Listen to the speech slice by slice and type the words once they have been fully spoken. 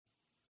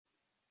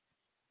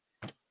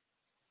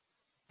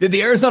Did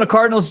the Arizona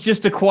Cardinals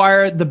just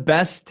acquire the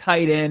best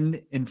tight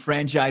end in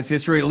franchise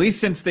history, at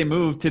least since they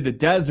moved to the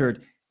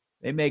desert?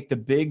 They make the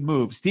big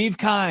move. Steve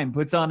Keim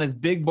puts on his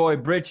big boy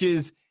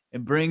britches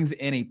and brings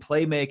in a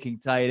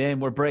playmaking tight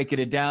end. We're breaking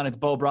it down. It's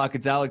Bo Brock.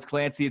 It's Alex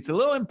Clancy. It's a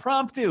little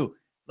impromptu.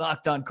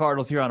 Locked on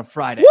Cardinals here on a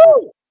Friday.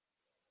 Woo!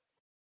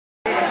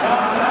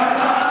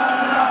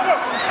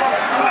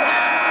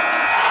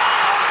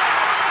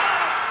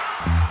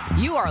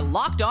 You are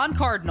Locked On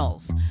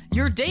Cardinals,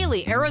 your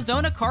daily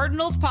Arizona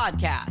Cardinals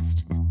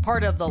podcast.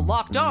 Part of the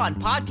Locked On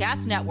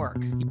Podcast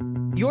Network.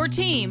 Your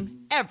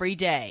team every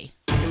day.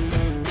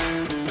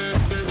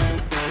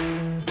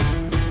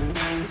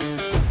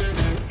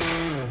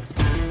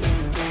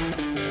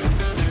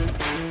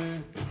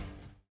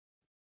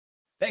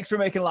 Thanks for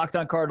making Locked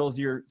On Cardinals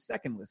your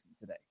second listen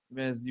today,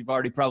 as you've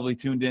already probably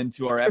tuned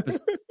into our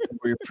episode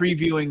where you're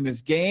previewing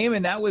this game,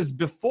 and that was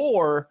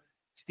before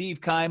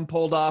Steve Keim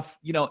pulled off.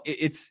 You know,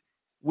 it's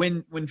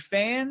when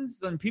fans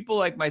and people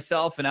like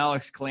myself and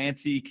Alex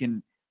Clancy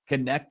can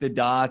connect the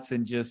dots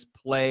and just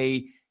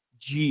play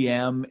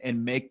GM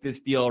and make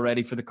this deal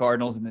ready for the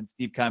Cardinals, and then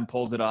Steve Keim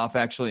pulls it off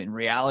actually in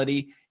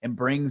reality and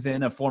brings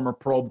in a former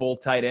Pro Bowl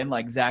tight end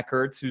like Zach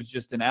Ertz, who's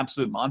just an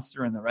absolute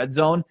monster in the red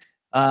zone.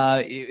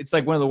 It's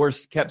like one of the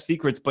worst kept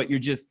secrets, but you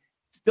just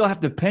still have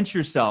to pinch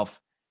yourself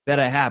that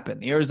it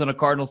happened. The Arizona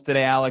Cardinals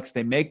today, Alex,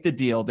 they make the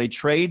deal. They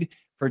trade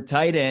for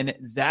tight end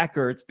Zach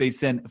Ertz. They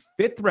send a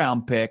 5th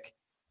round pick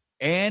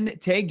and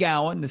Tay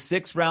Gowan, the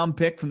 6th round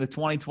pick from the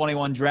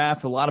 2021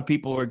 draft. A lot of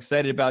people are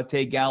excited about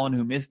Tay Gowan,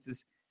 who missed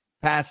this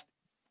past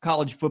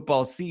college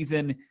football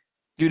season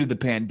due to the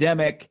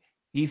pandemic.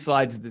 He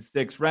slides to the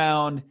 6th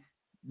round,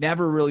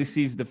 never really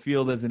sees the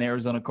field as an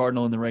Arizona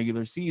Cardinal in the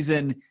regular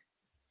season.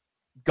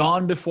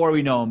 Gone before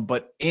we know him,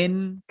 but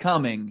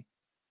incoming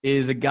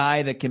is a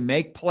guy that can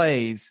make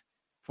plays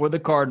for the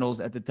Cardinals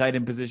at the tight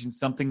end position,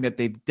 something that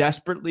they've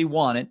desperately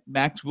wanted.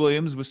 Max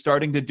Williams was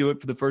starting to do it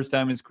for the first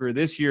time in his career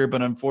this year,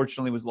 but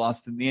unfortunately was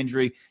lost in the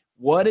injury.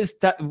 What is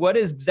Zach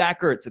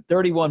Ertz at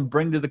 31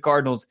 bring to the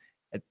Cardinals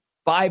at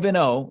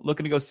 5-0,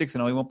 looking to go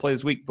 6-0? He won't play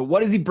this week, but what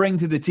does he bring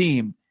to the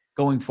team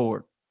going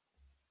forward?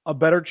 A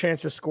better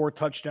chance to score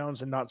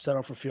touchdowns and not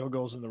settle for field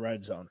goals in the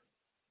red zone.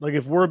 Like,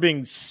 if we're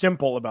being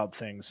simple about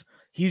things,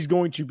 he's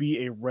going to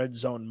be a red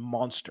zone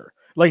monster.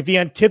 Like the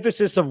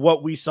antithesis of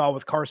what we saw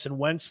with Carson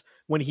Wentz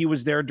when he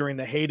was there during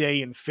the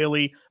heyday in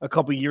Philly a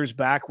couple years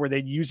back, where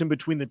they'd use him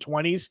between the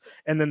 20s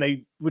and then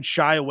they would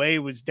shy away. It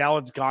was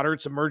Dallas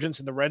Goedert's emergence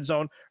in the red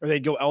zone, or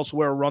they'd go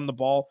elsewhere or run the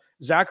ball.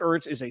 Zach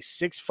Ertz is a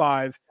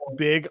 6'5",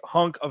 big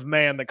hunk of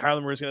man that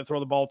Kyler Murray is going to throw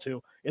the ball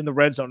to in the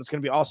red zone. It's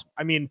going to be awesome.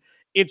 I mean,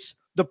 it's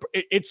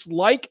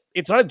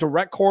not a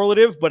direct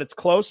correlative, but it's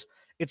close.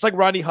 It's like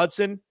Rodney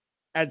Hudson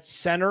at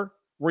center,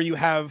 where you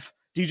have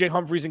DJ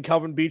Humphries and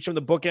Kelvin Beachum,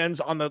 the bookends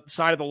on the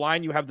side of the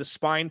line. You have the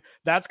spine.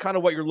 That's kind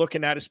of what you're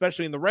looking at,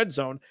 especially in the red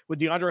zone, with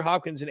DeAndre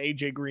Hopkins and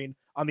A.J. Green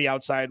on the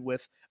outside,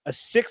 with a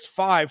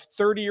 6'5",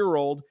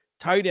 30-year-old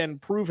tight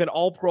end, proven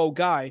all-pro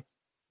guy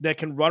that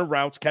can run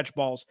routes, catch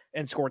balls,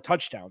 and score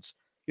touchdowns.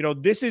 You know,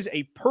 this is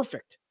a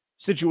perfect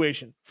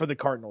situation for the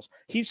Cardinals.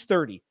 He's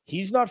 30.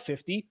 He's not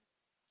 50.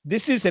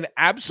 This is an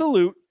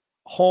absolute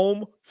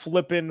home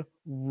flipping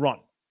run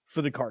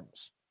for the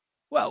Cardinals.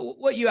 Well,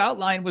 what you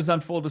outlined was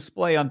on full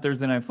display on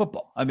Thursday Night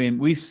Football. I mean,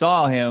 we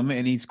saw him,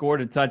 and he scored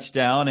a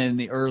touchdown in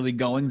the early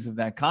goings of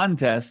that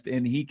contest,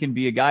 and he can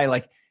be a guy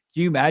like,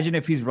 can you imagine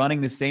if he's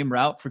running the same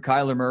route for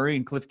Kyler Murray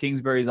and Cliff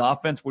Kingsbury's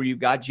offense, where you've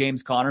got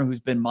James Conner, who's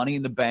been money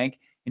in the bank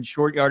in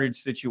short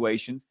yardage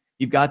situations.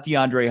 You've got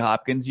DeAndre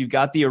Hopkins. You've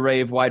got the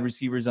array of wide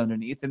receivers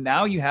underneath. And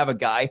now you have a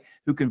guy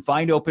who can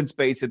find open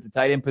space at the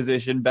tight end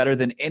position better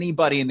than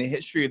anybody in the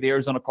history of the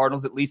Arizona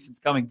Cardinals, at least since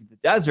coming to the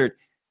desert.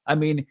 I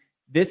mean,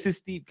 this is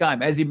Steve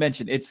Keim. As you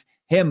mentioned, it's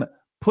him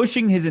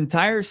pushing his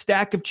entire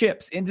stack of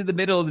chips into the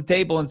middle of the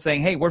table and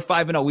saying, hey, we're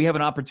 5-0. We have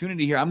an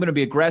opportunity here. I'm going to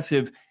be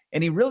aggressive.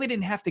 And he really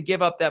didn't have to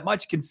give up that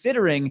much,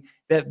 considering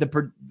that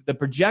the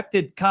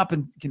projected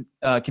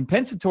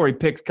compensatory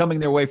picks coming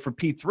their way for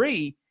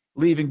P3,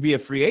 leaving via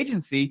free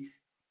agency.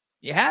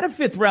 You had a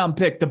 5th round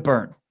pick to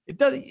burn. It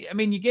does. I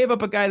mean, you gave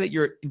up a guy that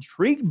you're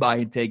intrigued by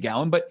in Tay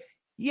Gowan, but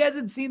he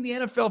hasn't seen the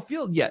NFL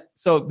field yet.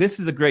 So this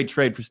is a great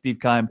trade for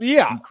Steve Keim.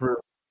 Yeah.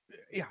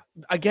 Yeah.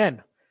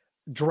 Again,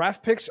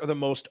 draft picks are the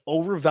most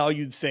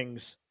overvalued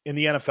things in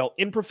the NFL,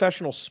 in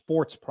professional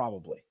sports,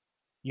 probably.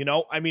 You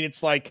know, I mean,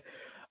 it's like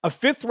a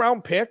 5th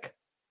round pick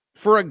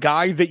for a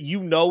guy that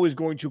you know is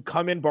going to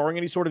come in, barring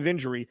any sort of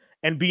injury,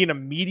 and be an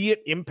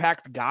immediate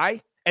impact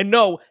guy. And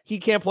no, he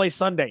can't play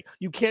Sunday.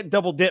 You can't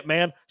double dip,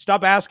 man.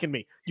 Stop asking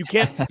me. You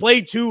can't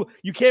play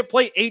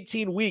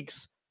 18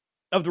 weeks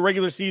of the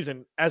regular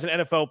season as an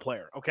NFL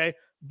player, okay?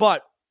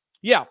 But,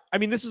 yeah, I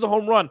mean, this is a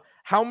home run.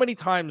 How many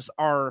times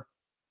are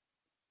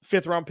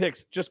 5th round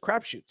picks just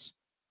crapshoots?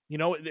 You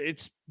know,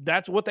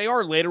 that's what they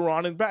are later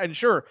on. And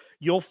sure,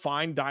 you'll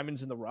find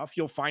diamonds in the rough.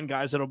 You'll find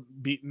guys that'll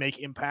make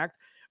impact.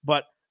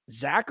 But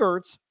Zach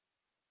Ertz,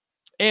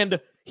 and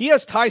he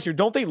has ties here.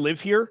 Don't they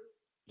live here?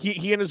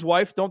 He and his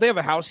wife, don't they have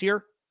a house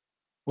here?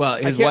 Well,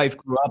 his wife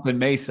grew up in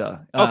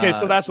Mesa. Okay,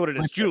 so that's what it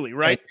is. Julie,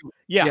 right?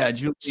 Yeah,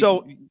 Julie.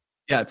 So,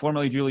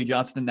 formerly Julie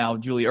Johnston, now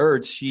Julie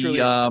Ertz. She,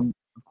 of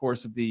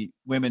course, of the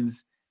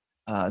women's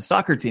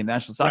soccer team,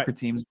 national soccer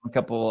teams, a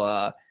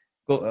couple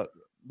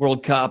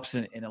World Cups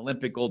and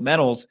Olympic gold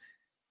medals.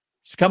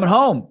 She's coming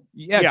home.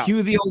 Yeah,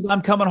 cue the old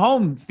 "I'm coming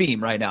home"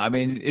 theme right now. I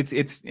mean, it's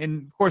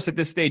and of course at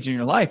this stage in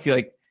your life, you're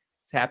like,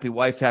 it's happy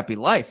wife, happy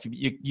life.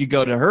 You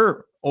go to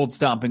her old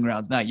stomping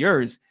grounds, not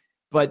yours.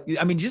 But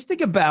I mean, just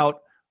think about,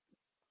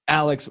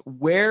 Alex,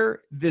 where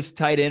this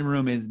tight end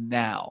room is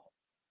now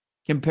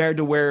compared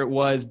to where it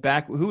was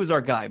back. Who was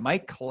our guy?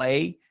 Mike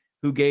Clay,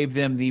 who gave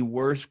them the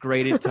worst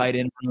graded tight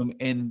end room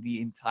in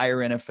the entire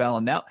NFL.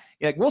 And now,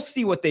 we'll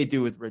see what they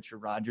do with Richard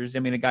Rodgers. I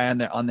mean, a guy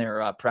on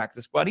their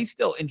practice squad, he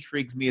still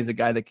intrigues me as a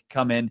guy that could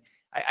come in.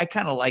 I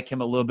kind of like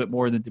him a little bit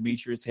more than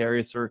Demetrius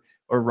Harris or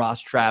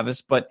Ross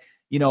Travis. But,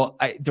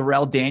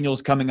 Darrell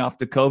Daniels coming off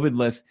the COVID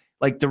list.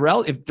 Like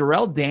if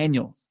Darrell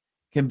Daniels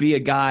can be a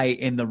guy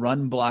in the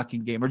run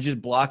blocking game or just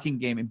blocking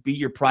game and be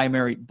your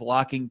primary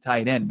blocking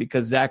tight end,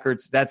 because Zach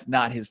Ertz, that's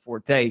not his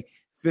forte.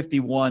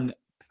 51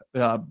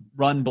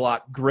 run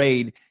block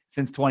grade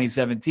since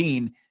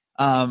 2017.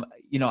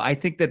 I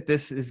think that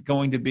this is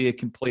going to be a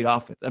complete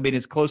offense. I mean,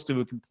 as close to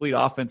a complete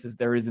offense as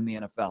there is in the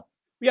NFL.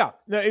 Yeah,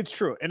 no, it's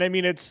true. And I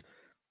mean,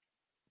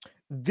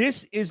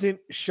 this isn't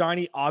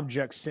shiny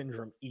object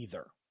syndrome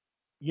either.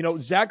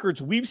 Zach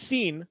Ertz, we've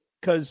seen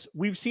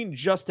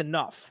just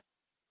enough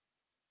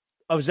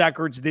of Zach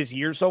Ertz this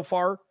year so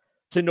far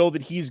to know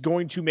that he's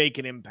going to make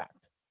an impact,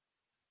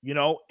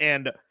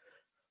 and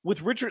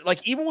with Richard,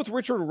 even with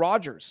Richard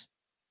Rodgers,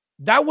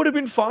 that would have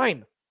been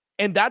fine.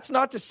 And that's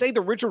not to say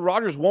that Richard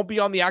Rodgers won't be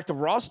on the active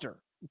roster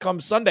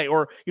come Sunday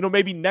or,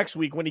 maybe next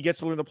week when he gets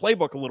to learn the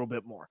playbook a little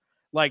bit more.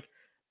 Like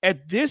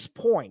at this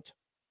point,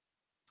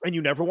 and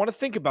you never want to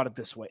think about it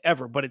this way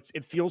ever, but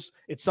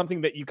it's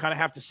something that you kind of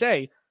have to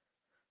say,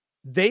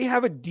 they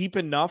have a deep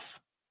enough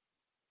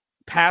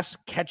pass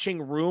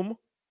catching room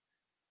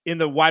in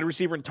the wide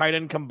receiver and tight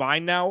end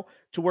combined now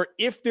to where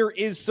if there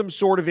is some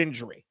sort of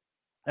injury,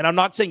 and I'm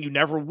not saying you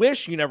never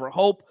wish, you never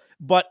hope,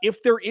 but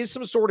if there is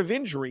some sort of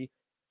injury,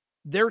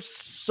 they're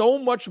so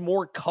much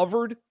more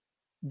covered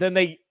than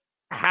they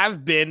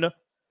have been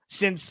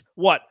since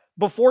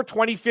before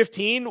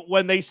 2015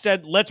 when they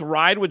said, let's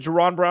ride with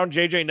Jerron Brown,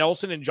 J.J.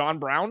 Nelson, and John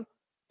Brown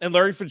and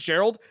Larry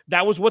Fitzgerald.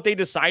 That was what they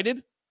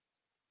decided.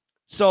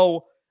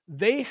 So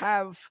they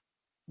have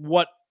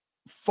what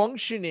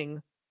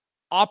functioning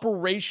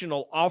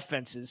operational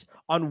offenses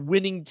on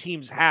winning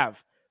teams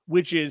have,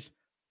 which is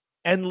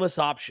endless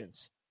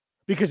options.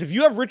 Because if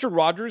you have Richard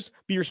Rodgers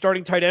be your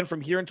starting tight end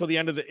from here until the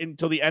end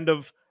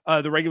of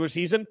the regular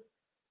season,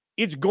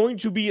 it's going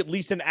to be at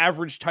least an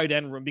average tight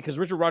end room, because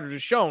Richard Rodgers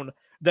has shown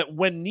that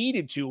when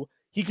needed to,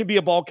 he can be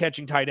a ball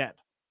catching tight end.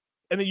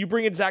 And then you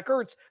bring in Zach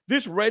Ertz.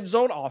 This red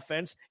zone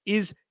offense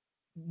is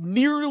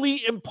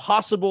nearly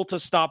impossible to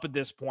stop at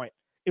this point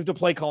if the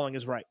play calling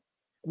is right.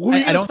 Who are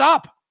you going to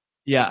stop?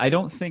 Yeah, I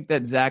don't think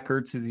that Zach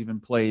Ertz has even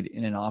played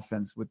in an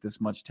offense with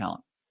this much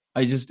talent.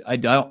 I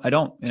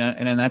don't.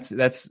 And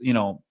that's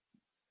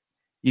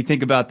you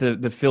think about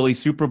the Philly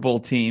Super Bowl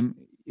team.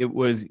 It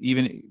was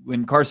even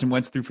when Carson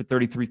Wentz threw for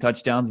 33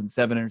 touchdowns and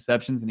 7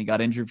 interceptions, and he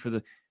got injured for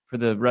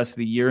the rest of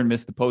the year and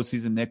missed the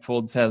postseason. Nick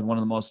Foles has one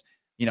of the most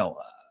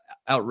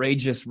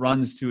outrageous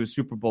runs to a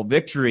Super Bowl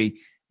victory.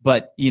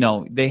 But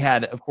they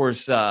had, of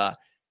course,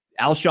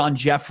 Alshon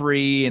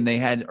Jeffrey, and they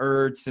had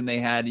Ertz, and they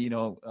had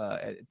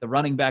at the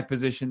running back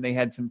position they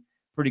had some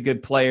pretty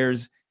good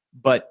players.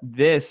 But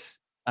this,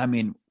 I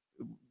mean,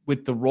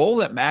 with the role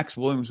that Max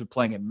Williams was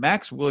playing, and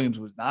Max Williams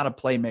was not a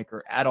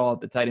playmaker at all at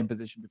the tight end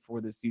position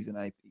before this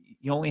season.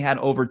 He only had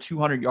over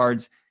 200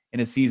 yards in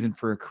a season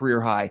for a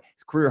career high.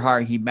 His career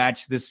high he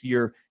matched this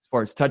year as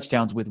far as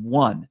touchdowns with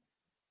 1.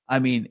 I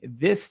mean,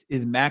 this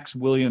is Max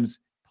Williams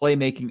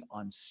playmaking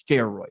on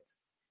steroids.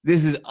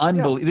 This is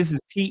unbelievable. Yeah. This is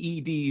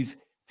PEDs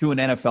to an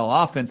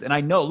NFL offense. And I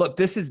know, look,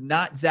 this is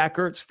not Zach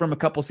Ertz from a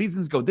couple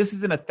seasons ago. This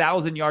isn't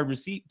 1,000-yard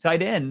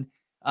tight end,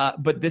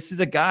 but this is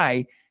a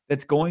guy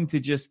that's going to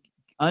just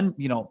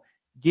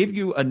give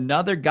you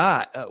another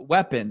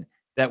weapon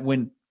that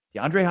when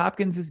DeAndre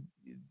Hopkins is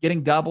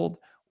getting doubled,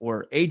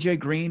 or AJ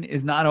Green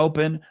is not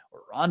open,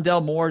 or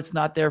Rondell Moore, it's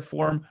not there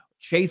for him,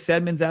 Chase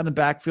Edmonds out in the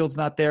backfield's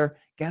not there,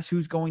 guess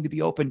who's going to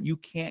be open? You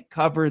can't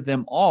cover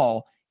them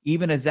all,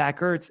 even as Zach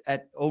Ertz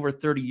at over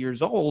 30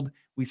 years old.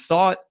 We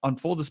saw it on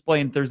full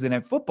display in Thursday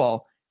Night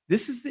Football.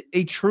 This is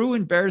a true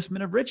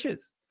embarrassment of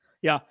riches.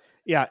 Yeah,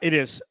 it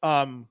is.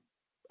 And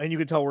you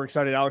can tell we're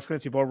excited. Alex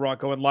Clancy, Bo Rock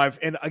going live.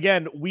 And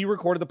again, we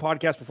recorded the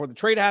podcast before the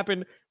trade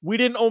happened. We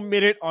didn't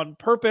omit it on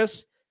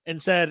purpose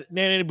and said,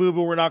 nah,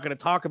 boo-boo, we're not going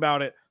to talk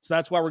about it. So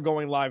that's why we're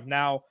going live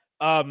now.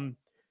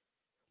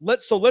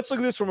 Let's look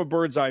at this from a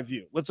bird's eye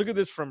view. Let's look at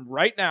this from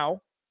right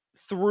now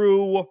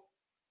through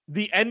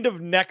the end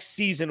of next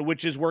season,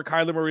 which is where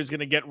Kyler Murray is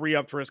going to get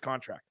re-upped for his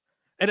contract.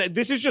 And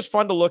this is just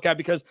fun to look at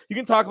because you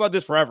can talk about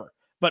this forever.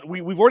 But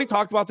we've already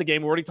talked about the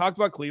game. We already talked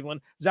about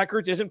Cleveland. Zach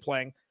Ertz isn't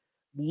playing.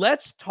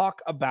 Let's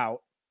talk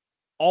about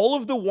all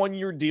of the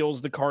one-year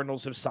deals the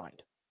Cardinals have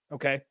signed.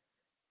 Okay.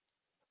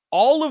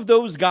 All of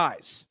those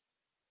guys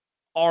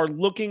are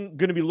going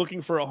to be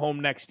looking for a home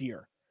next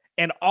year.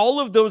 And all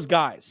of those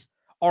guys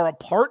are a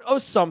part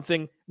of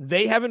something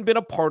they haven't been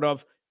a part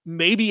of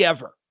maybe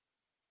ever.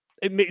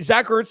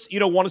 Zach Ertz,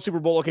 won a Super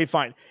Bowl. Okay,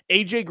 fine.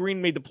 AJ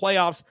Green made the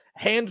playoffs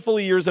handful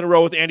of years in a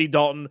row with Andy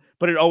Dalton,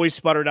 but it always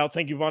sputtered out.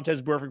 Thank you,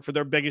 Vontaze Burfict, for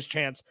their biggest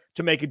chance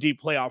to make a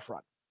deep playoff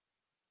run.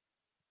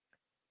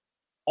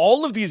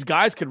 All of these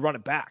guys could run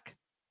it back.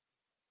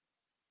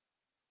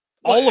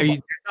 All of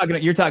them.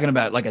 You're talking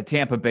about like a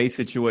Tampa Bay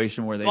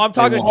situation where I'm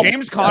talking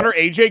James Conner,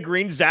 AJ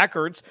Green, Zach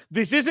Ertz.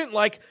 This isn't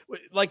like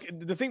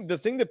the thing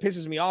that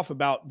pisses me off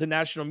about the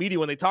national media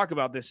when they talk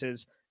about this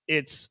is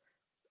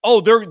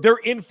they're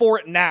in for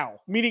it now,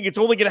 meaning it's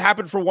only going to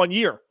happen for 1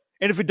 year.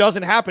 And if it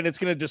doesn't happen, it's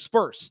going to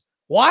disperse.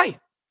 Why?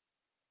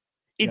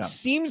 It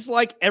seems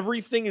like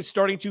everything is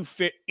starting to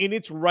fit in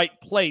its right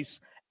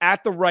place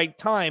at the right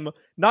time,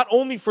 not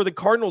only for the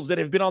Cardinals that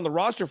have been on the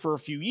roster for a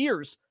few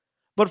years,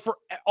 but for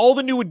all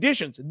the new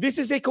additions. This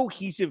is a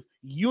cohesive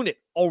unit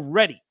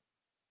already.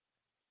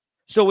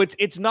 So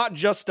it's not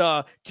just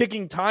a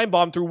ticking time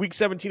bomb through week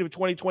 17 of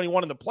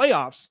 2021 in the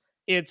playoffs.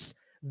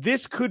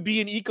 This could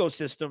be an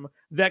ecosystem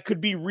that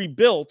could be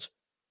rebuilt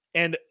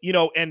and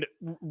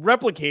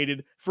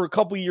replicated for a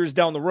couple years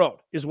down the road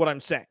is what I'm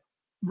saying.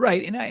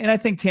 Right. And I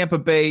think Tampa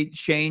Bay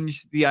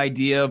changed the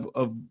idea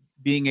of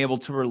being able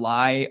to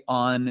rely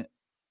on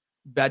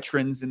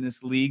veterans in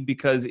this league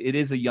because it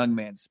is a young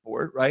man's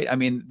sport, right? I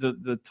mean,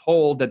 the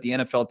toll that the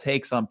NFL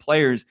takes on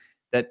players,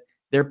 that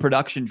their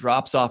production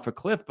drops off a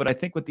cliff. But I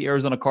think what the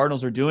Arizona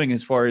Cardinals are doing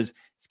as far as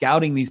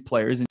scouting these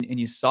players, and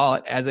you saw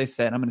it, as I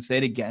said, I'm going to say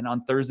it again,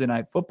 on Thursday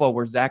Night Football,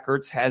 where Zach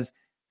Ertz has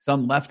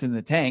some left in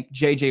the tank.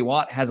 J.J.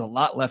 Watt has a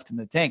lot left in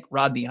the tank.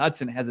 Rodney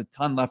Hudson has a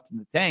ton left in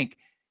the tank.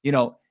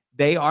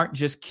 They aren't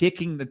just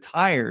kicking the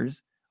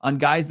tires on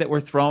guys that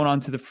were thrown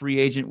onto the free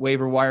agent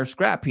waiver wire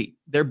scrap heap.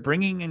 They're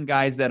bringing in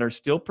guys that are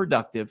still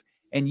productive.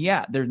 And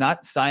they're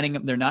not signing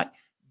them. They're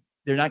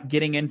not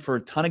getting in for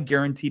a ton of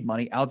guaranteed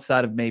money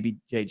outside of maybe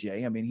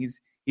JJ. I mean,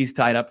 he's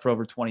tied up for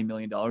over $20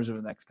 million over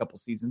the next couple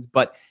seasons.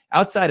 But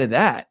outside of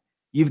that,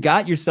 you've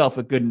got yourself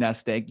a good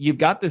nest egg. You've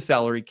got the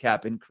salary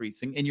cap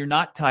increasing, and you're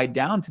not tied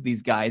down to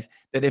these guys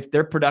that if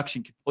their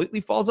production completely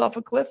falls off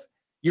a cliff,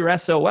 you're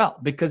SOL,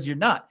 because you're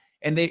not.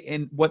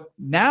 And what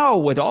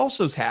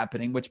also is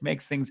happening, which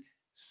makes things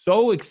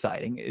so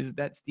exciting, is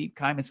that Steve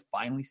Keim is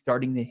finally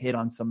starting to hit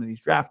on some of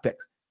these draft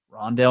picks.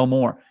 Rondale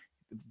Moore,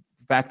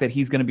 the fact that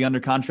he's going to be under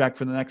contract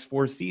for the next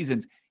 4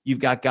 seasons. You've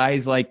got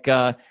guys like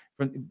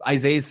from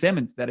Isaiah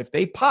Simmons that if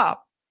they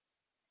pop,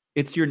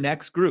 it's your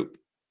next group,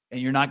 and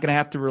you're not going to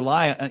have to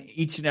rely on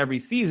each and every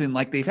season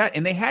like they've had.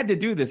 And they had to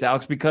do this,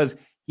 Alex, because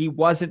he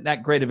wasn't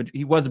that great of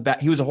he was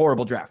a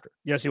horrible drafter.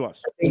 Yes, he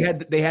was. They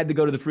had to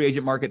go to the free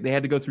agent market. They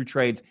had to go through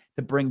trades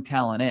to bring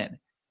talent in.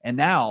 And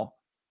now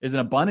there's an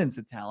abundance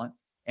of talent.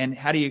 And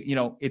how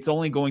do it's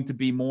only going to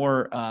be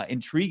more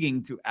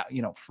intriguing to,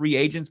 free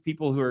agents,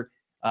 people who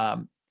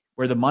are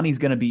where the money's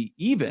going to be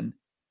even.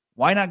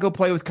 Why not go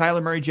play with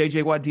Kyler Murray,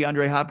 J.J. Watt,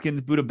 DeAndre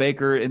Hopkins, Budda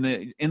Baker in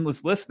the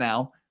endless list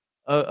now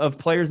of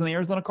players in the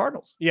Arizona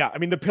Cardinals? Yeah, I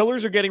mean, the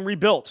pillars are getting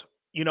rebuilt.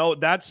 And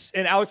Alex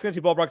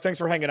Nancy Ballbrock, thanks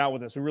for hanging out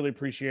with us. We really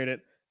appreciate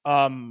it.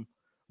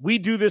 We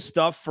do this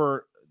stuff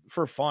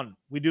for fun.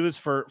 We do this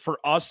for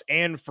us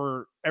and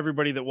for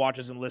everybody that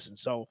watches and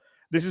listens. So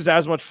this is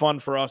as much fun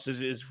for us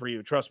as it is for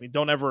you. Trust me.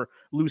 Don't ever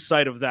lose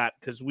sight of that,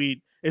 because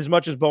as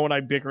much as Bo and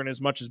I bicker and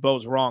as much as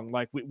Bo's wrong,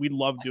 like we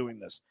love doing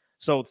this.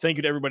 So thank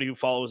you to everybody who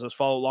follows us.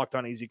 Follow Locked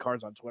On AZ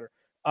Cards on Twitter.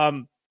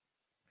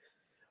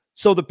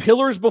 So the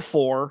pillars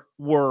before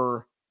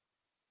were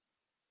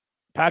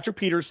Patrick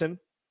Peterson,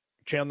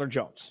 Chandler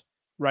Jones,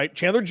 right?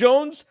 Chandler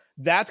Jones,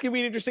 that's going to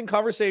be an interesting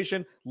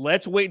conversation.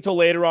 Let's wait until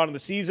later on in the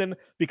season,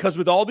 because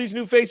with all these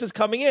new faces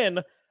coming in,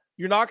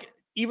 you're not,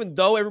 even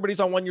though everybody's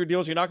on 1-year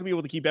deals, you're not going to be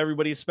able to keep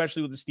everybody,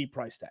 especially with the steep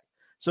price tag.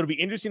 So it'll be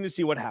interesting to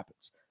see what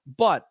happens.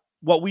 But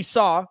what we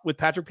saw with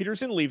Patrick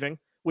Peterson leaving,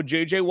 with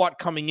J.J. Watt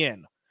coming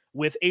in,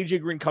 with A.J.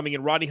 Green coming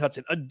in, Rodney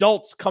Hudson,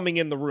 adults coming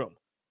in the room,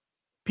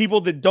 people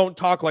that don't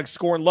talk like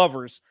scorn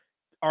lovers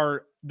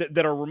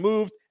that are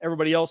removed,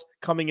 everybody else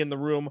coming in the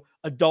room,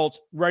 adults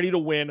ready to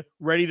win,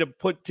 ready to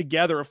put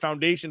together a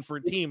foundation for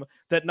a team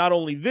that not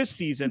only this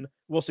season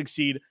will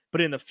succeed, but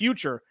in the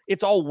future,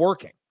 it's all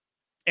working.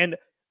 And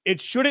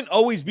it shouldn't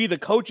always be the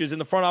coaches in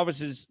the front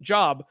office's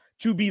job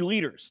to be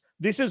leaders.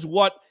 This is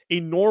what a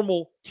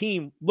normal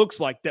team looks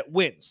like that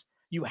wins.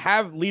 You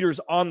have leaders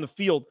on the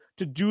field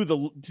to do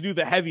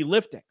the heavy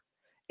lifting.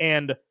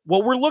 And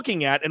what we're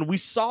looking at, and we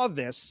saw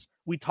this,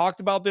 we talked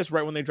about this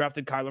right when they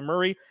drafted Kyler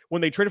Murray,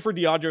 when they traded for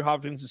DeAndre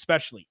Hopkins,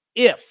 especially.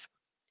 If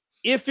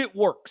it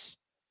works,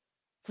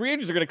 free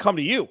agents are going to come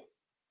to you.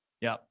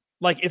 Yeah.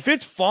 Like, if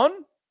it's fun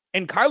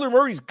and Kyler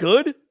Murray's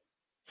good,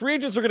 free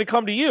agents are going to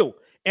come to you.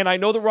 And I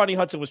know that Rodney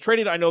Hudson was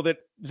traded. I know that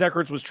Zach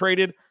Ertz was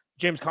traded.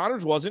 James Conner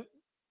wasn't.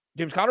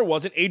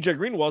 AJ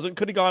Green wasn't.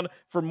 Could have gone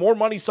for more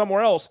money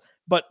somewhere else.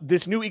 But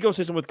this new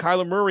ecosystem with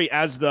Kyler Murray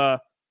as the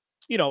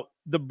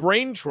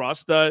brain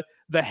trust, the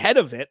head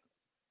of it,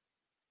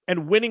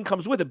 and winning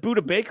comes with it.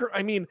 Budda Baker,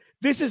 I mean,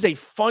 this is a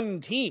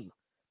fun team.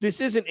 This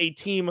isn't a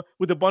team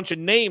with a bunch of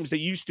names that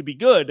used to be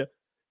good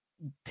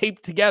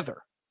taped together.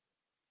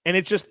 And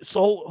it's just,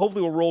 so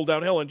hopefully we'll roll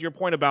downhill. And to your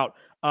point about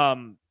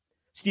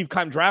Steve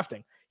Keim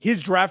drafting,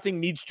 his drafting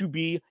needs to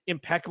be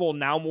impeccable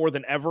now more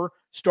than ever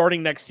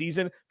starting next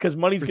season, because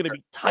money's going to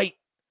be tight.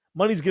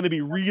 Money's going to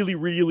be really,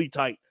 really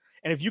tight.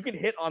 And if you can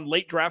hit on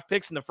late draft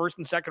picks in the first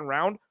and second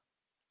round,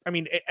 I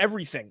mean,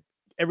 everything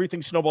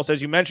snowballs,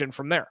 as you mentioned,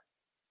 from there.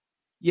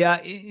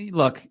 Yeah,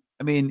 look,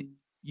 I mean,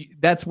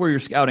 that's where your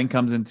scouting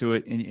comes into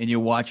it. And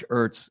you watch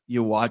Ertz,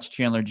 you watch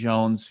Chandler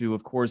Jones, who,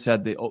 of course,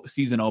 had the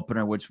season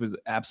opener, which was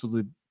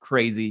absolutely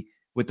crazy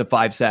with the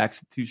 5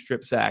 sacks, 2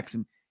 strip sacks,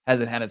 and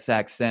hasn't had a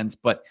sack since.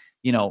 But,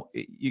 you know,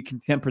 you can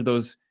temper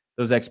those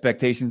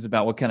expectations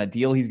about what kind of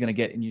deal he's going to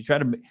get. And you try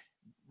to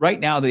 – right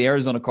now, the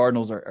Arizona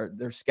Cardinals,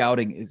 their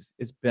scouting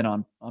has been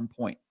on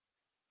point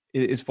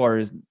as far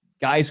as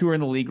guys who are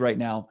in the league right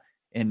now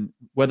and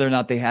whether or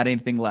not they had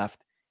anything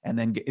left. And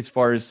then as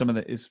far as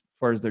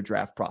their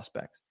draft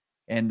prospects.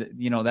 And,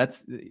 you know,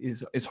 that's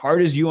as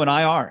hard as you and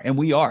I are. And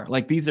we are.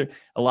 Like, these are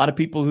a lot of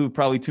people who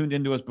probably tuned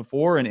into us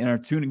before and are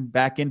tuning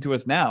back into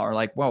us now are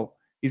like, whoa,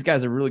 these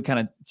guys are really kind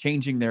of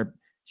changing their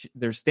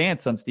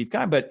stance on Steve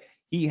Keim. But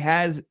he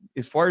has,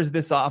 as far as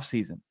this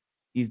offseason,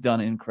 he's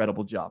done an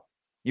incredible job.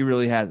 He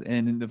really has.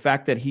 And the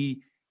fact that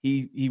he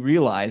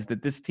realized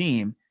that this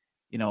team,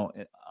 you know,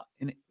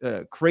 in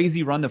a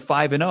crazy run to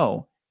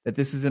 5-0, that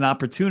this is an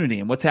opportunity,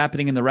 and what's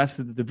happening in the rest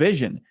of the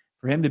division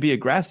for him to be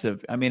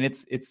aggressive. I mean,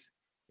 it's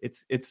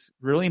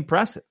really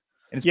impressive.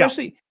 And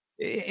especially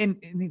in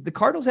the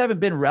Cardinals haven't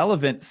been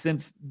relevant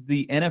since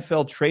the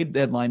NFL trade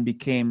deadline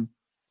became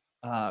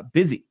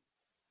busy.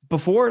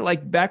 Before,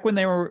 like back when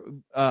they were,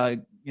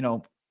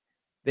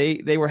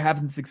 they were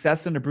having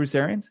success under Bruce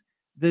Arians,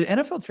 the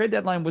NFL trade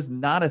deadline was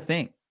not a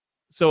thing.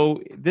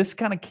 So this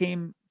kind of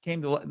came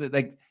to,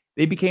 like,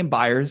 they became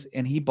buyers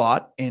and he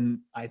bought, and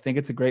I think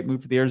it's a great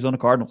move for the Arizona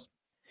Cardinals.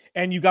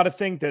 And you got to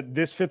think that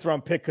this 5th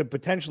round pick could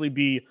potentially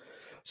be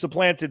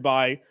supplanted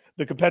by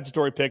the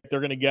compensatory pick they're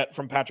going to get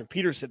from Patrick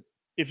Peterson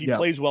if he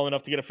plays well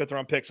enough to get a 5th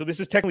round pick. So this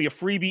is technically a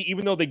freebie,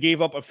 even though they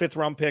gave up a 5th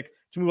round pick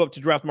to move up to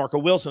draft Marco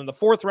Wilson in the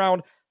 4th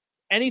round.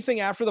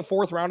 Anything after the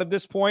 4th round at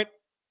this point,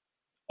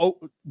 they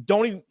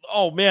don't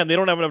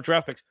have enough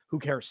draft picks. Who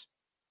cares?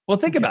 Well,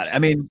 think about it. I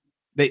mean,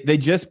 They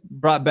just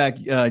brought back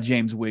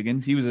James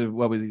Wiggins. He was a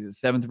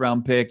 7th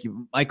round pick.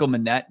 Michael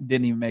Manette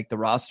didn't even make the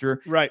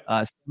roster. Right.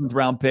 7th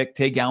round pick.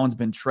 Tay Gowan's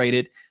been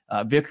traded.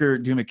 Victor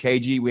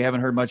Dimukeje. We haven't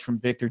heard much from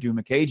Victor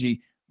Dimukeje.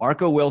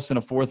 Marco Wilson,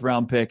 a 4th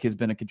round pick, has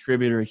been a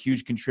contributor, a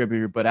huge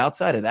contributor. But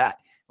outside of that,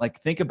 like,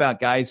 think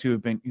about guys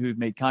who've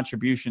made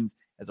contributions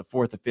as a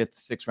 4th, a 5th,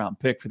 6th round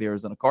pick for the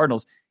Arizona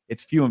Cardinals.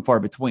 It's few and far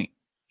between.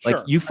 Like,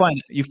 sure. You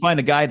find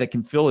a guy that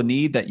can fill a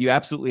need that you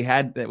absolutely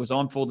had, that was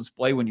on full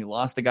display when you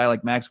lost a guy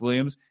like Max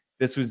Williams.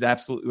 This was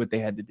absolutely what they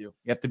had to do.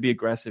 You have to be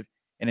aggressive.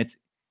 And it's,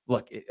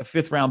 look, a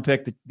 5th round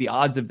pick, the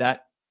odds of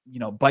that,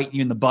 biting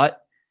you in the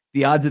butt,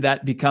 the odds of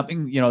that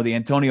becoming, the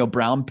Antonio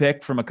Brown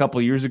pick from a couple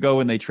of years ago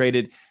when they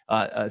traded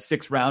a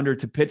 6th rounder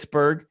to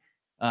Pittsburgh.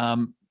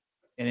 And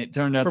it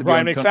turned out for to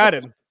Brian be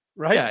McFadden,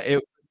 right? Yeah,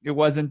 it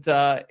wasn't,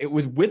 it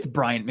was with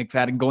Bryant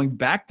McFadden going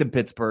back to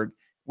Pittsburgh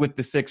with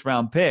the 6th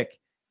round pick.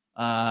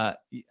 I'd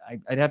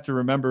have to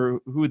remember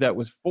who that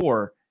was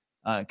for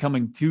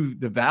coming to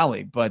the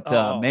Valley, but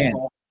man,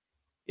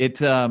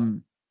 that's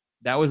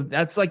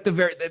like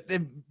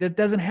that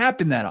doesn't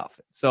happen that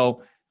often.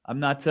 So I'm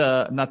not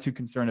too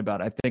concerned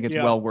about it. I think it's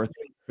well worth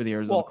it for the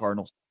Arizona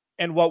Cardinals.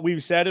 And what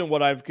we've said and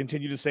what I've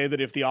continued to say,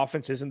 that if the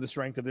offense isn't the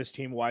strength of this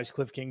team, why is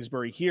Cliff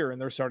Kingsbury here? And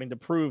they're starting to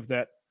prove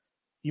that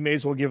you may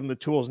as well give them the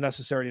tools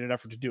necessary in an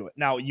effort to do it.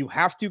 Now, you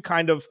have to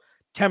kind of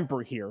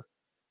temper here,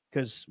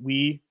 because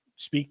we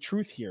speak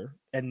truth here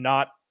and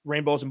not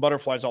rainbows and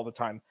butterflies all the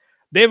time.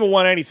 They haven't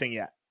won anything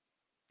yet.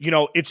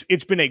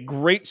 It's been a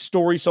great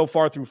story so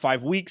far through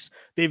 5 weeks.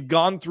 They've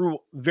gone through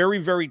very,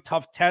 very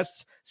tough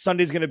tests.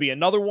 Sunday's going to be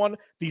another one.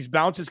 These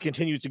bounces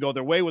continue to go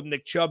their way, with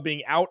Nick Chubb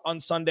being out on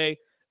Sunday.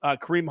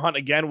 Kareem Hunt,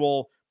 again,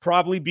 will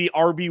probably be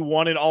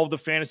RB1 in all of the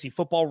fantasy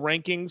football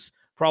rankings,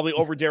 probably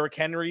over Derrick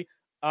Henry.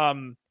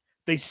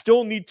 They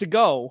still need to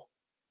go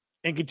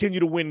and continue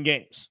to win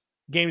games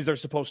they're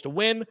supposed to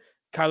win.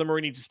 Kyler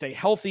Murray needs to stay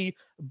healthy,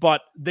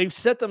 but they've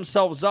set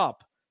themselves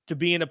up to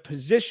be in a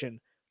position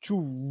to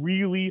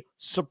really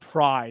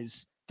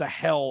surprise the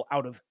hell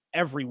out of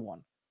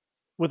everyone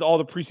with all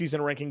the preseason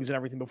rankings and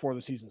everything before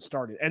the season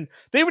started. And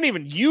they haven't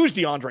even used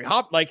DeAndre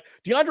Hopkins. Like,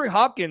 DeAndre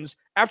Hopkins,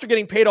 after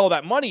getting paid all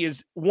that money,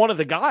 is one of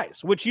the guys,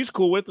 which he's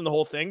cool with and the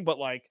whole thing. But,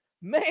 like,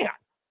 man,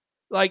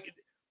 like,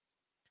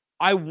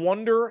 I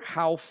wonder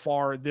how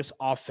far this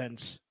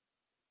offense's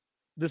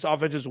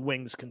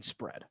wings can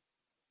spread.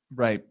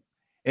 Right.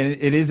 And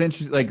it is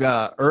interesting. Like,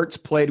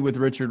 Ertz played with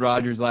Richard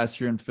Rodgers last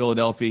year in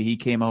Philadelphia. He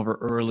came over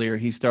earlier.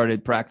 He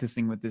started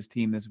practicing with this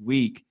team this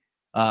week.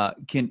 Was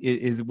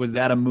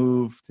that a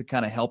move to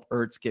kind of help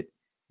Ertz get,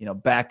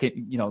 back at,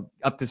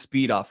 up to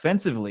speed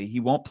offensively?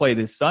 He won't play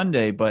this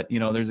Sunday, but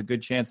there's a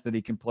good chance that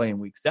he can play in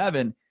week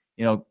 7.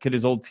 could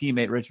his old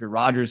teammate Richard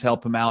Rodgers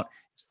help him out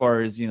as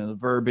far as, the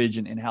verbiage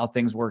and how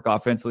things work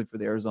offensively for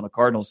the Arizona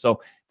Cardinals.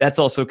 So that's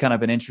also kind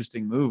of an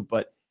interesting move.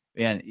 But,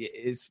 man,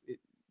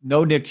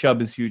 no Nick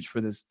Chubb is huge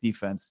for this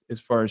defense as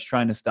far as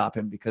trying to stop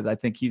him, because I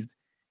think he's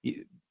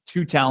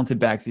two talented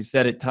backs. You've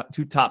said it,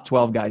 two top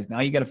 12 guys. Now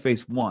you got to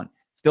face one.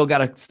 Still got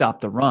to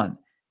stop the run.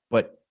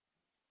 But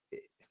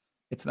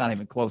it's not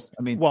even close.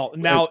 I mean, well,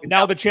 now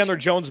the Chandler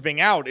Jones being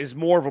out is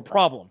more of a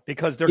problem,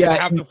 because they're going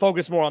to have to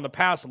focus more on the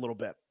pass a little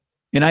bit.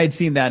 And I had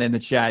seen that in the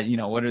chat.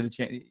 What are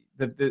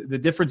the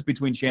difference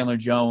between Chandler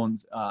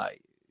Jones?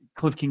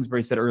 Cliff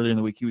Kingsbury said earlier in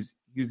the week he was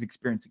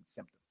experiencing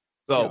symptoms.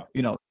 So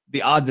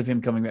the odds of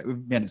him coming back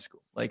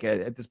minuscule. Like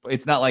at this point,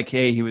 it's not like,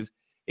 hey, he was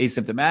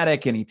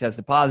asymptomatic and he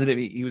tested positive.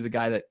 He was a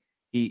guy that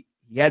he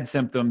had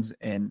symptoms,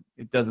 and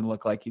it doesn't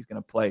look like he's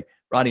going to play.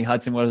 Rodney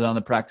Hudson was on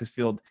the practice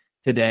field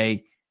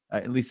today.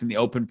 At least in the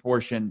open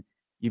portion.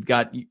 You've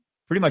got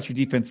pretty much your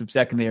defensive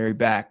secondary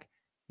back.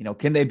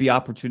 Can they be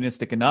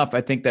opportunistic enough?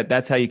 I think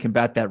that's how you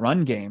combat that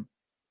run game.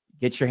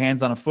 Get your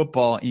hands on a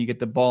football and you get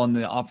the ball in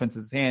the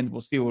offense's hands. We'll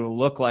see what it'll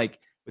look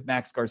like with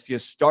Max Garcia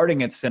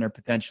starting at center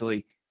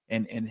potentially,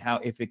 and how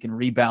if it can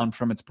rebound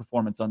from its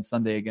performance on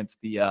Sunday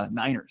against the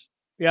Niners.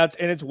 Yeah,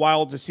 and it's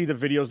wild to see the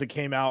videos that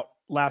came out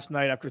last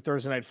night after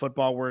Thursday Night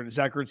Football where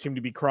Zach Ertz seemed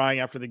to be crying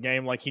after the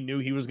game like he knew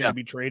he was going to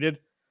be traded.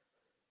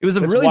 It was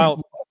really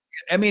wild.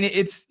 I mean,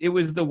 it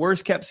was the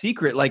worst kept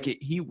secret. Like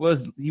he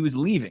was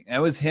leaving.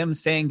 That was him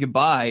saying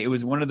goodbye. It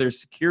was one of their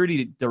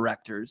security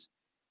directors,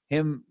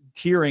 him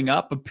tearing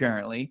up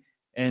apparently,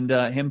 and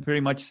him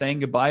pretty much saying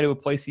goodbye to a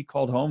place he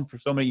called home for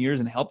so many years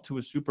and helped to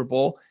a Super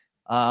Bowl.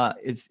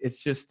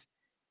 It's just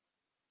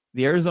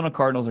the Arizona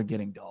Cardinals are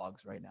getting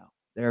dogs right now.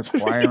 They're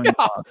acquiring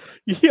dogs.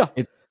 Yeah,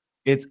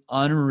 it's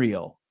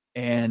unreal,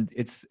 and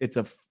it's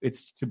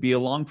to be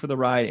along for the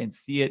ride and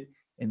see it.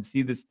 And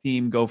see this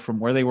team go from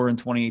where they were in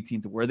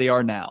 2018 to where they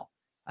are now.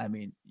 I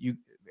mean, you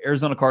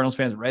Arizona Cardinals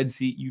fans, red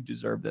seat, you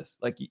deserve this.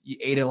 Like you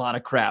ate a lot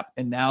of crap,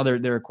 and now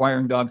they're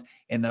acquiring dogs,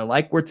 and they're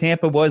like where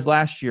Tampa was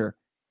last year,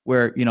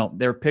 where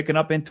they're picking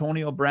up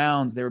Antonio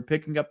Browns, they were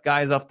picking up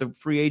guys off the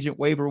free agent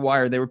waiver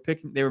wire, they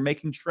were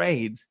making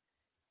trades.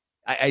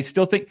 I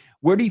still think,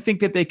 where do you think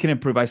that they can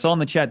improve? I saw in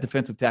the chat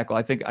defensive tackle.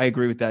 I think I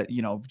agree with that.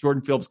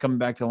 Jordan Phillips coming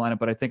back to the lineup,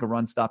 but I think a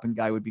run stopping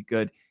guy would be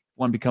good if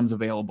one becomes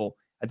available.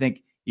 I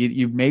think.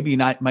 You maybe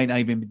might not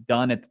even be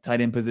done at the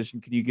tight end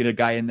position. Can you get a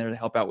guy in there to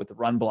help out with the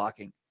run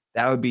blocking?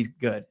 That would be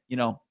good.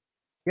 Yeah.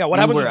 What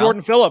happens with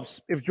Jordan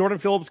Phillips? If Jordan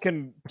Phillips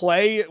can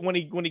play when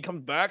he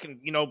comes back and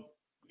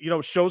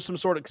show some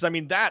sort of, because I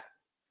mean that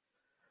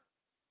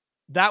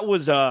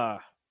was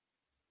not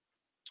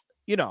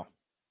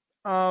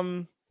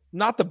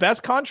the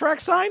best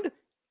contract signed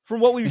from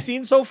what we've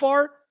seen so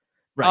far.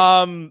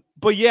 Right.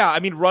 But yeah, I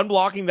mean run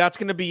blocking, that's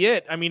going to be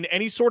it. I mean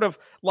any sort of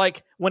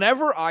like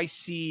whenever I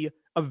see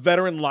a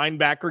veteran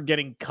linebacker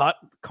getting cut,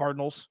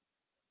 Cardinals.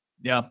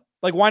 Yeah.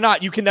 Like, why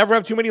not? You can never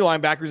have too many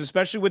linebackers,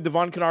 especially with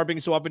Devon Kennard being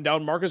so up and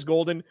down. Marcus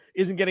Golden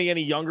isn't getting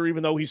any younger,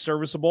 even though he's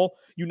serviceable.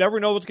 You never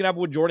know what's going to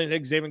happen with Jordan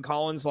Hicks, Zaven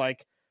Collins.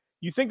 Like,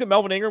 you think that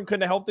Melvin Ingram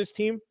couldn't have helped this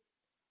team?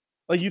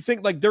 Like, you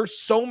think, like, there's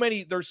so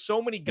many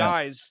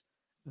guys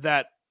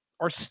that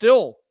are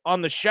still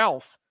on the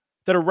shelf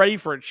that are ready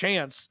for a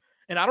chance.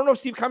 And I don't know if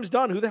Steve Keim's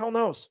done. Who the hell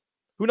knows?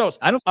 Who knows?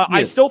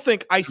 I still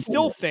think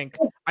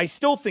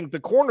the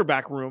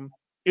cornerback room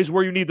is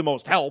where you need the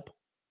most help.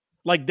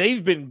 Like,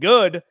 they've been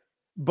good,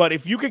 but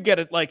if you could get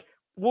it, like,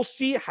 we'll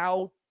see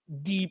how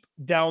deep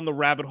down the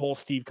rabbit hole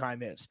Steve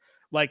Keim is.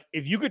 Like,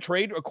 if you could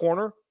trade a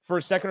corner for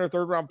a second or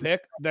third round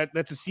pick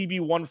that's a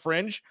CB1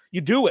 fringe, you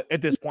do it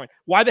at this point.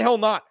 Why the hell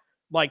not?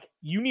 Like,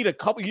 you need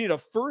a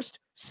first,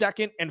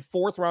 second, and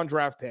fourth round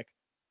draft pick.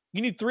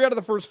 You need 3 out of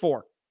the first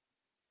 4,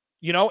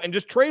 and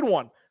just trade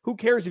one. Who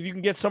cares if you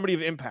can get somebody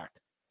of impact?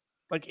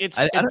 Like, it's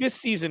this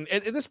season,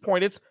 at this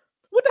point, it's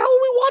what the hell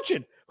are we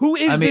watching? Who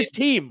is this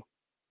team?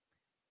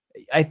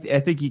 I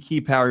think you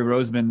keep Howie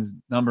Roseman's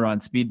number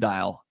on speed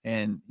dial,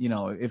 and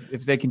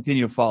if they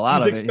continue to fall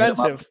out He's of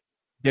expensive. It,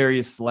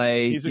 Darius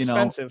Slay. He's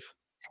expensive.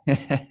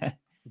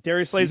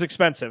 Darius Slay is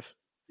expensive.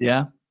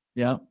 Yeah,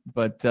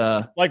 but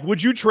like,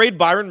 would you trade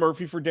Byron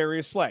Murphy for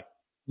Darius Slay?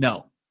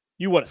 No,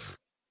 you wouldn't.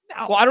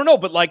 No. Well, I don't know,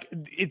 but like,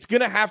 it's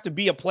gonna have to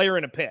be a player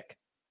and a pick.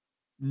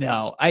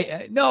 No,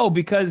 no,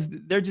 because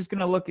they're just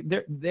gonna look.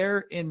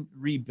 They're in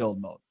rebuild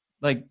mode.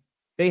 Like,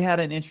 they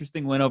had an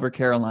interesting win over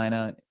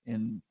Carolina,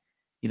 and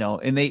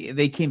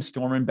they came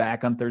storming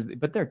back on Thursday,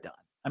 but they're done.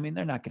 I mean,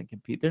 they're not going to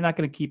compete. They're not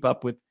going to keep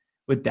up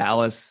with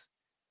Dallas.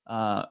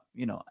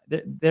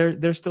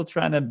 They're still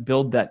trying to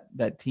build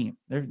that team.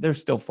 They're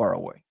still far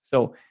away.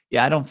 So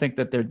yeah, I don't think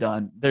that they're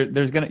done.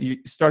 You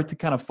start to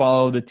kind of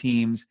follow the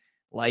teams,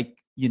 like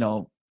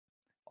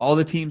all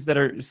the teams that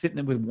are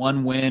sitting with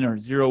 1 win or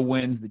 0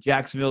 wins, the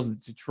Jacksonville's, the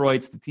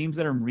Detroits, the teams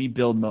that are in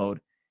rebuild mode.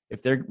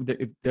 If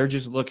they're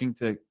just looking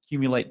to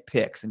accumulate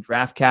picks and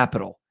draft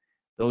capital,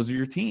 those are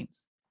your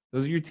teams.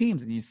 Those are your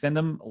teams, and you send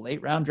them a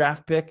late round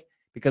draft pick,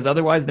 because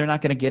otherwise they're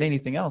not going to get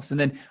anything else. And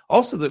then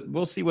also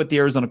we'll see what the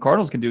Arizona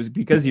Cardinals can do, is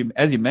because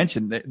as you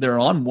mentioned, they're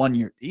on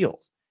 1-year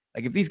deals.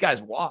 Like, if these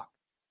guys walk,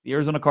 the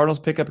Arizona Cardinals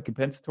pick up a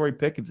compensatory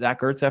pick if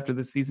Zach Ertz after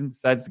this season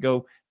decides to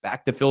go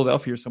back to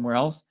Philadelphia or somewhere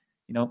else.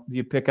 Do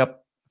you pick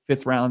up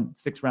 5th round,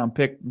 6th round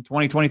pick in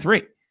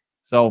 2023?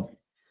 So,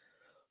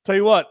 tell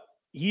you what,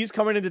 he's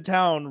coming into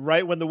town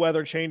right when the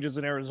weather changes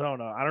in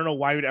Arizona. I don't know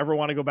why you'd ever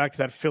want to go back to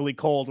that Philly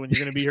cold when you're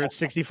going to be here at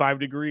 65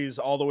 degrees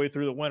all the way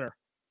through the winter.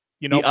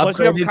 Plus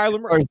you have Kyler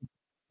Murray.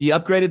 He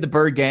upgraded the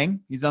Bird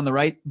Gang. He's on the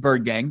right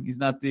Bird Gang. He's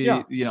not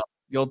the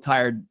the old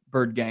tired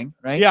Bird Gang,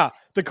 right? Yeah.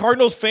 The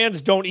Cardinals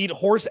fans don't eat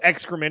horse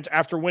excrement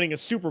after winning a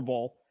Super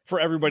Bowl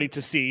for everybody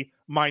to see,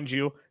 mind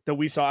you, that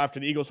we saw after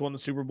the Eagles won the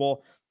Super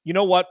Bowl. You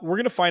know what? We're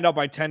going to find out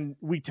by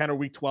week 10 or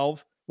week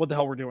 12 what the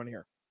hell we're doing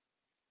here.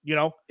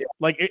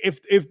 Like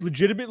if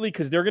legitimately,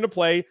 because they're going to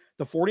play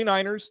the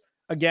 49ers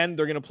again,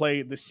 they're going to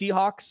play the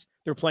Seahawks,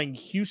 they're playing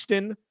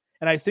Houston,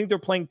 and I think they're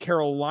playing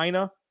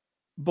Carolina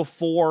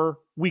before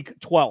week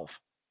 12.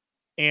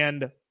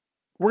 And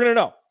we're going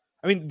to know.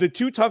 I mean, the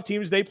 2 tough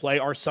teams they play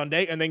are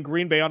Sunday and then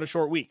Green Bay on a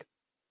short week.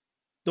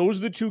 Those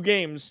are the 2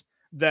 games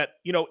that,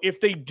 if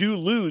they do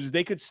lose,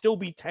 they could still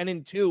be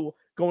 10-2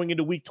 going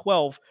into week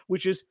 12,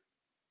 which is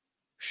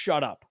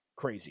shut up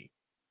crazy.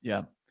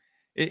 Yeah.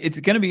 It's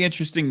going to be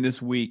interesting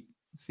this week,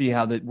 see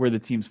where the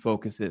team's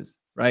focus is,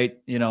 right?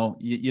 You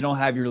don't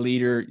have your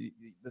leader,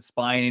 the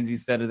spine, as you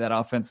said, of that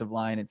offensive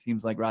line. It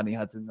seems like Rodney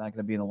Hudson's not going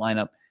to be in the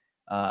lineup.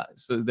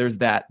 So there's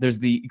that. There's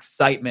the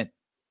excitement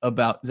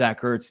about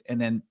Zach Ertz and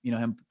then,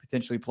 him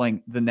potentially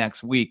playing the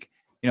next week.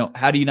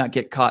 How do you not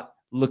get caught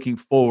looking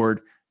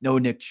forward? No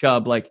Nick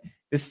Chubb. Like,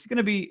 this is going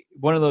to be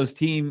one of those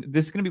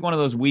this is going to be one of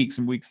those weeks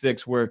in week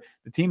 6 where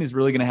the team is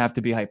really going to have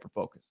to be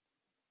hyper-focused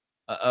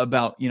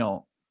about,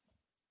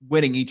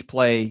 winning each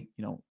play,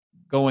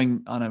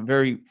 going on a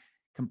very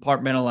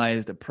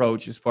compartmentalized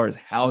approach as far as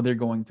how they're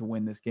going to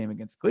win this game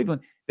against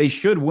Cleveland. They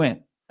should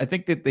win. I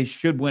think that they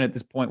should win at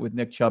this point with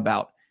Nick Chubb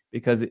out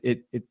because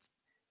it's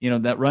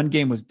that run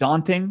game was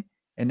daunting,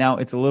 and now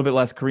it's a little bit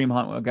less. Kareem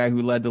Hunt, a guy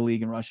who led the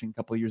league in rushing a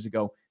couple of years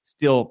ago,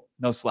 still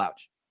no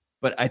slouch.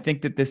 But I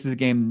think that this is a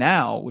game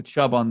now with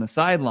Chubb on the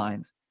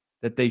sidelines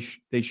that they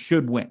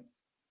should win.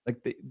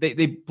 Like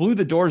they blew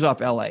the doors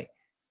off LA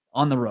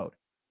on the road.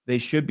 They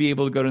should be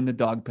able to go to the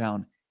dog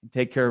pound and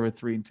take care of a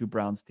 3-2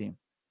 Browns team.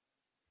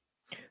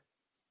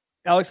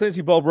 Alex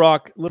Lindsey, Bo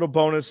Brock, little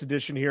bonus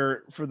edition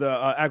here for the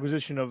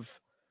acquisition of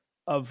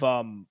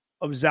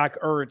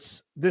Zach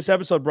Ertz. This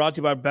episode brought to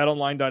you by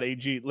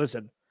BetOnline.ag.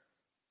 Listen,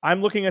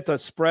 I'm looking at the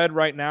spread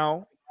right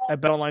now at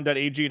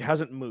BetOnline.ag. It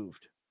hasn't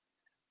moved.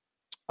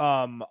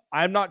 I'm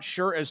not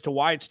sure as to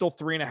why it's still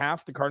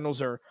 3.5. The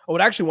Cardinals are. Oh,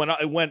 it actually went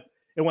up. It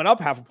went up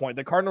half a point.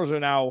 The Cardinals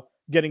are now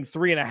getting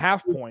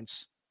 3.5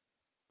 points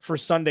for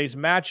Sunday's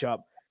matchup.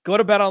 Go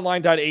to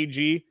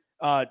BetOnline.ag.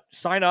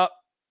 Sign up.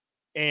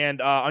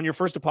 And on your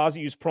first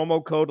deposit, use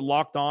promo code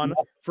LOCKEDON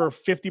for a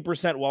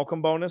 50%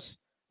 welcome bonus.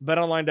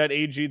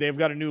 BetOnline.ag. They've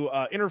got a new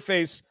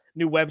interface,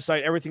 new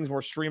website. Everything's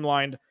more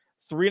streamlined.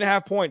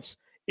 3.5 points.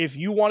 If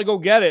you want to go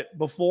get it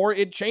before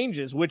it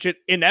changes, which it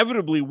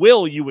inevitably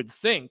will, you would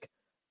think,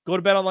 go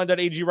to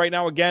BetOnline.ag right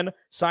now. Again,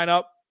 sign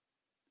up.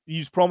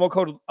 Use promo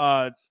code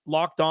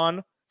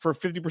LOCKEDON for a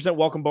 50%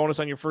 welcome bonus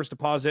on your first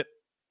deposit.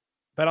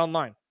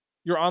 BetOnline,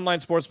 your online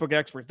sportsbook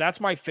expert. That's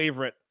my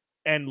favorite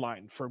end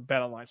line for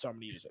BetOnline, so I'm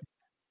going to use it.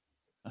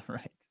 All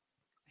right.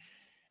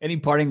 Any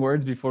parting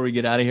words before we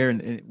get out of here?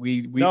 And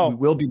we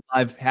will be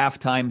live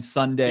halftime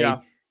Sunday.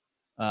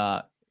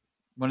 Yeah.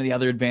 One of the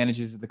other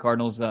advantages of the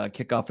Cardinals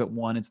kickoff at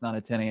 1. It's not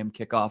a 10 a.m.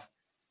 kickoff.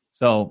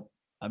 So,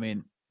 I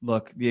mean,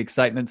 look, the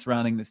excitement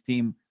surrounding this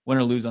team, win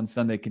or lose on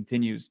Sunday,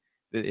 continues.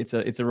 It's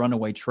a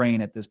runaway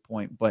train at this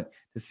point. But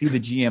to see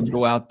the GM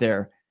go out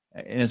there,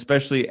 and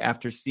especially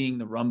after seeing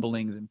the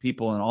rumblings and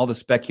people and all the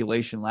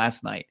speculation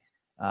last night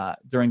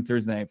during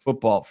Thursday Night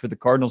Football, for the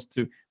Cardinals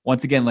to,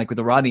 once again, like with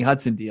the Rodney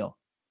Hudson deal,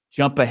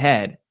 jump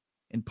ahead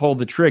and pull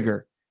the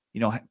trigger,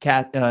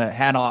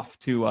 hat off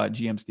to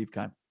GM Steve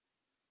Keim.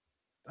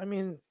 I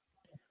mean,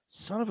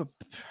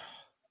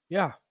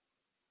 yeah.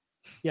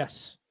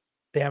 Yes.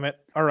 Damn it.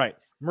 All right.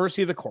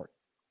 Mercy of the court.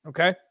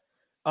 Okay.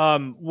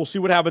 We'll see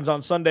what happens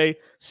on Sunday.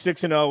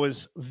 6-0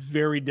 is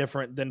very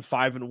different than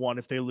 5-1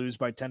 if they lose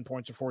by 10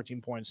 points or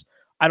 14 points.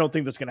 I don't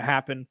think that's going to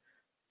happen.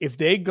 If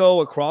they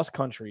go across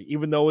country,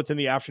 even though it's in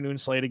the afternoon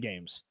slate of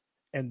games,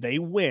 and they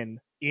win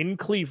in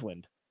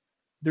Cleveland,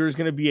 there's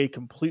going to be a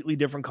completely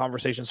different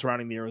conversation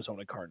surrounding the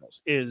Arizona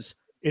Cardinals.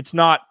 It's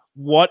not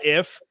what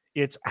if,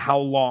 it's how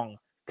long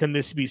can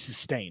this be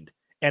sustained?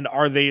 And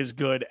are they as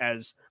good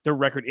as their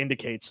record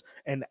indicates?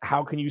 And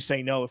how can you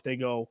say no if they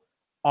go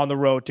on the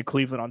road to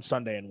Cleveland on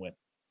Sunday and win?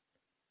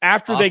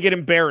 After they get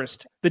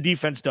embarrassed, the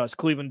defense does.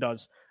 Cleveland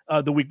does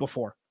the week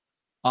before.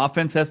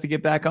 Offense has to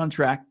get back on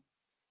track.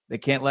 They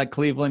can't let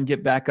Cleveland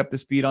get back up to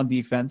speed on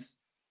defense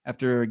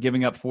after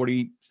giving up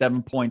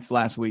 47 points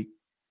last week.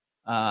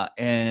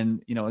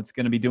 And, it's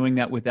going to be doing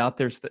that without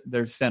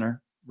their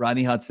center,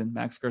 Rodney Hudson.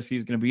 Max Garcia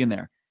is going to be in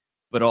there.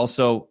 But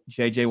also,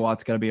 J.J.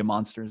 Watt's got to be a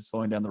monster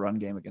slowing down the run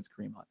game against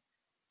Kareem Hunt.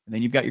 And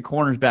then you've got your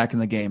corners back in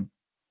the game.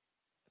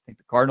 I think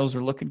the Cardinals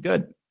are looking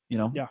good,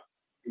 Yeah.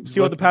 See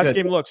what the past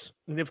game looks.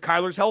 And if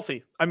Kyler's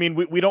healthy. I mean,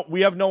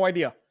 we have no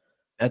idea.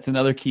 That's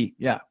another key.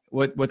 Yeah.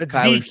 What's That's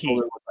Kyler's the key.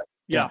 shoulder look like?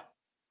 Yeah.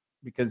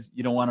 Because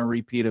you don't want a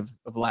repeat of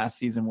last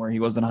season where he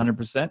wasn't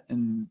 100%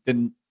 and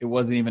it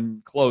wasn't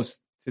even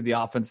close to the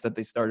offense that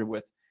they started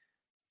with.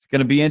 It's going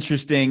to be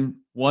interesting.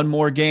 One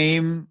more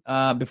game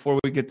before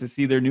we get to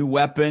see their new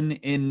weapon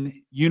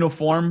in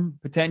uniform,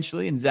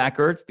 potentially, in Zach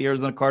Ertz. The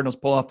Arizona Cardinals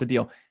pull off the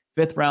deal.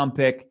 5th round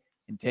pick,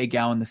 and Tay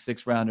Gowan, the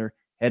 6th rounder,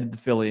 headed to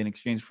Philly in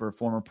exchange for a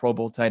former Pro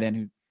Bowl tight end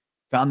who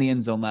found the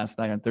end zone last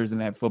night on Thursday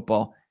Night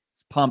Football.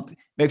 It's pumped.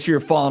 Make sure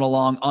you're following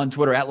along on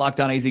Twitter at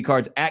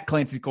LockedOnAZCards, at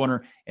Clancy's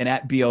Corner, and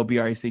at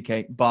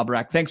BOBRECK, Bob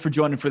Rack. Thanks for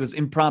joining for this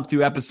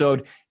impromptu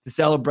episode to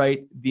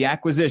celebrate the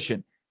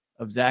acquisition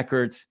of Zach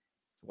Ertz,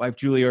 his wife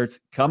Julie Ertz,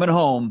 coming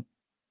home.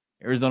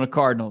 Arizona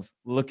Cardinals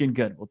looking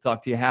good. We'll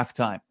talk to you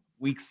halftime,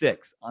 week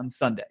 6 on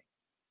Sunday.